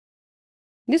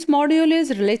This module is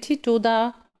related to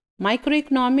the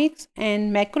microeconomics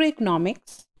and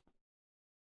macroeconomics.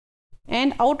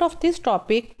 And out of this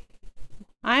topic,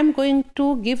 I am going to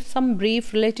give some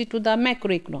brief related to the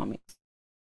macroeconomics.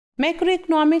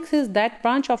 Macroeconomics is that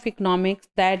branch of economics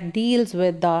that deals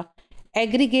with the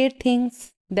aggregate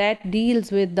things, that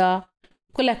deals with the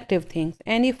collective things.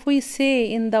 And if we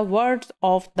say in the words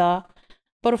of the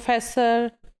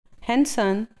Professor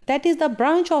Henson, that is the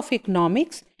branch of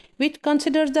economics which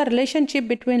considers the relationship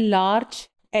between large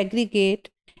aggregate,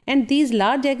 and these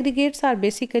large aggregates are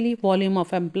basically volume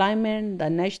of employment, the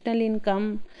national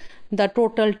income, the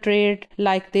total trade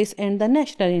like this, and the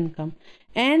national income.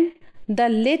 And the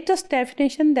latest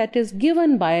definition that is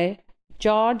given by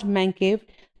George Mankiw,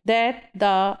 that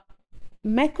the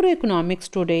macroeconomics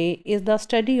today is the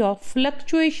study of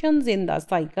fluctuations in the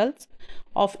cycles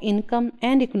of income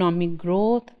and economic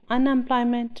growth,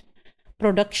 unemployment,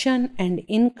 production and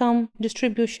income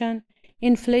distribution,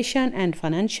 inflation and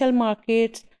financial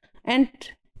markets. And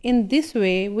in this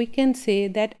way, we can say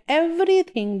that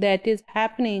everything that is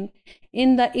happening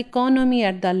in the economy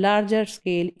at the larger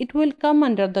scale, it will come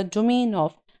under the domain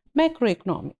of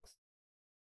macroeconomics.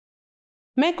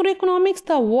 Macroeconomics,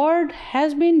 the word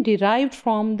has been derived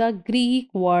from the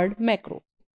Greek word macro.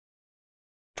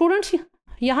 Students,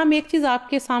 यहाँ मैं एक चीज़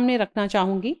आपके सामने रखना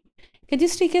चाहूँगी कि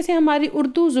जिस तरीके से हमारी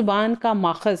उर्दू ज़ुबान का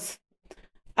माखज़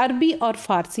अरबी और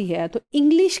फ़ारसी है, तो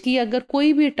इंग्लिश की अगर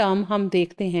कोई भी टर्म हम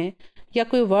देखते हैं या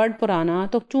कोई वर्ड पुराना,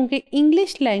 तो चूँकि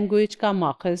इंग्लिश लैंग्वेज का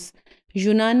माखज़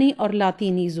यूनानी और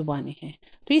लातीनी ज़ुबानें हैं,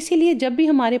 तो इसीलिए जब भी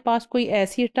हमारे पास कोई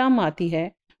ऐसी टर्म आती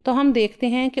है तो हम देखते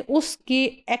हैं कि उसके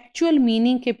एक्चुअल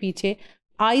मीनिंग के पीछे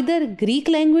आइदर ग्रीक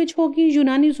लैंग्वेज होगी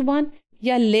यूनानी ज़ुबान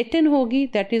या लैटिन होगी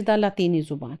दैट इज़ द लातीनी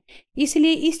ज़ुबान।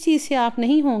 इसलिए इस चीज़ से आप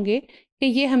नहीं होंगे कि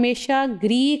ये हमेशा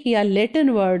ग्रीक या लैटिन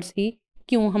वर्ड्स ही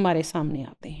क्यों हमारे सामने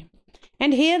आते हैं।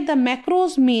 And here the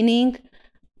macros meaning,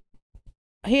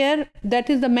 hair that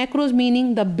is the macros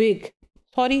meaning the big,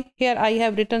 sorry, here I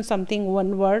have written something,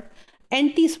 one word,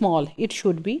 anti-small it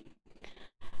should be,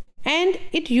 and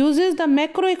it uses the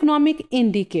macroeconomic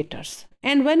indicators.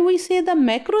 And when we say the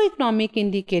macroeconomic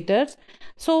indicators,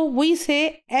 so we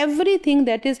say everything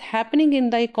that is happening in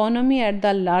the economy at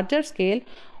the larger scale,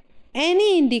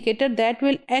 any indicator that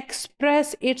will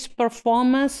express its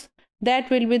performance, that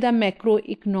will be the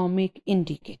macroeconomic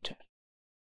indicator.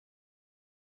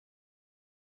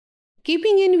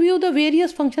 Keeping in view the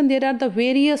various functions, there are the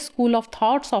various school of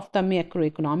thoughts of the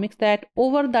macroeconomics that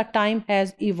over the time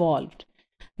has evolved.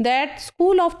 That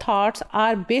school of thoughts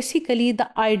are basically the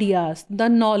ideas, the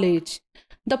knowledge,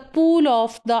 the pool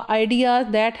of the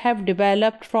ideas that have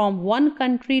developed from one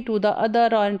country to the other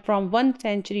or from one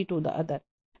century to the other.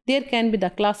 There can be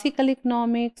the classical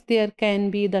economics, there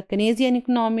can be the Keynesian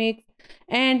economics,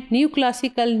 and new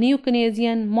classical, new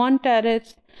Keynesian,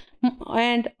 monetarist,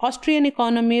 and Austrian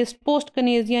economists,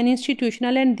 post-Keynesian,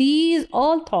 institutional, and these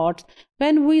all thoughts,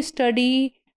 when we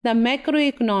study the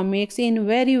macroeconomics in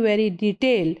very, very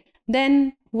detail,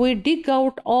 then we dig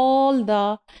out all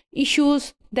the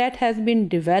issues that has been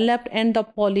developed and the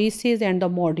policies and the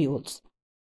modules.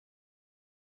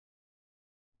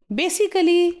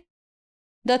 Basically,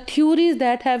 the theories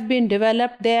that have been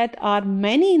developed, that are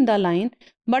many in the line,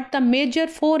 but the major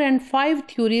 4 and 5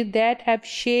 theories that have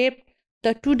shaped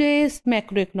the today's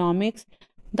macroeconomics,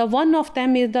 the one of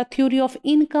them is the theory of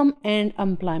income and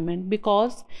employment,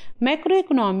 because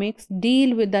macroeconomics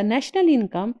deal with the national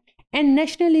income, and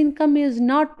national income is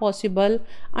not possible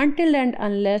until and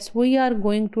unless we are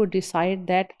going to decide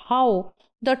that how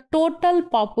the total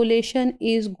population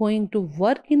is going to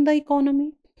work in the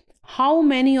economy, how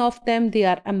many of them they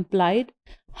are employed,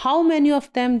 how many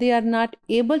of them they are not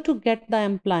able to get the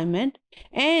employment,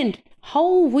 and how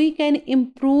we can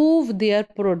improve their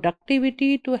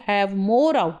productivity to have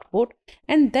more output,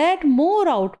 and that more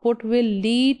output will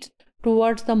lead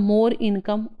towards the more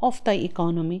income of the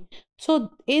economy. So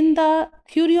in the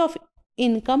theory of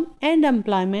income and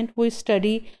employment, we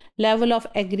study level of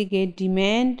aggregate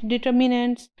demand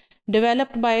determinants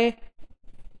developed by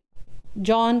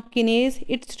John Keynes,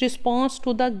 its response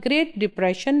to the Great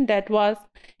Depression that was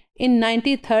in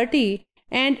 1930,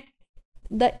 and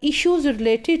the issues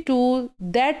related to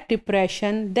that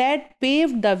depression that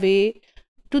paved the way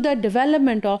to the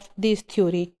development of this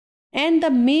theory. And the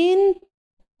main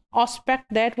aspect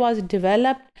that was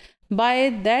developed by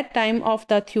that time of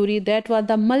the theory, that was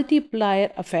the multiplier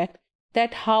effect,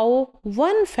 that how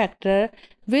one factor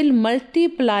will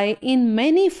multiply in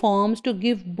many forms to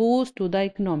give boost to the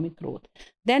economic growth.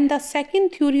 Then the second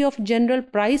theory of general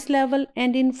price level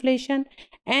and inflation,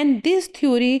 and this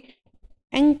theory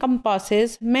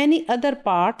encompasses many other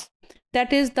parts,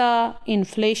 that is the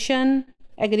inflation,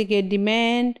 aggregate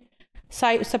demand,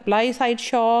 supply side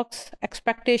shocks,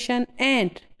 expectation,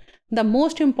 and the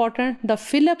most important, the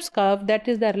Phillips curve, that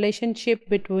is the relationship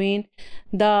between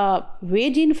the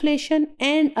wage inflation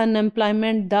and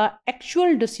unemployment, the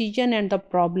actual decision and the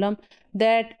problem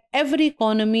that every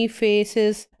economy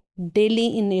faces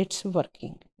daily in its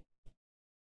working.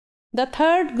 The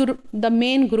third group, the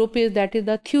main group, is that is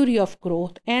the theory of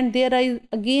growth, and there is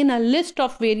again a list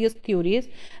of various theories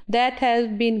that has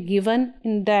been given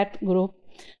in that group.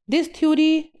 This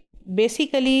theory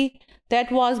basically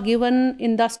that was given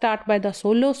in the start by the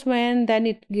Solo Swan, then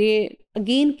it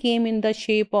again came in the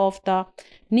shape of the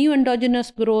new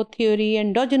endogenous growth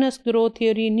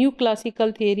theory, new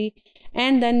classical theory,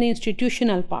 and then the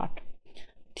institutional part.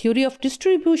 Theory of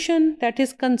distribution, that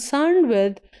is concerned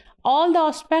with all the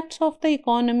aspects of the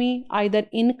economy, either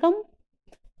income,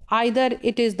 either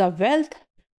it is the wealth,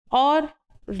 or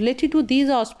related to these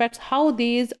aspects, how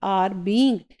these are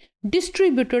being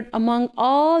distributed among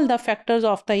all the factors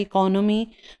of the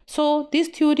economy. So this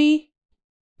theory,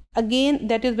 again,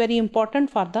 that is very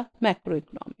important for the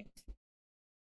macroeconomic.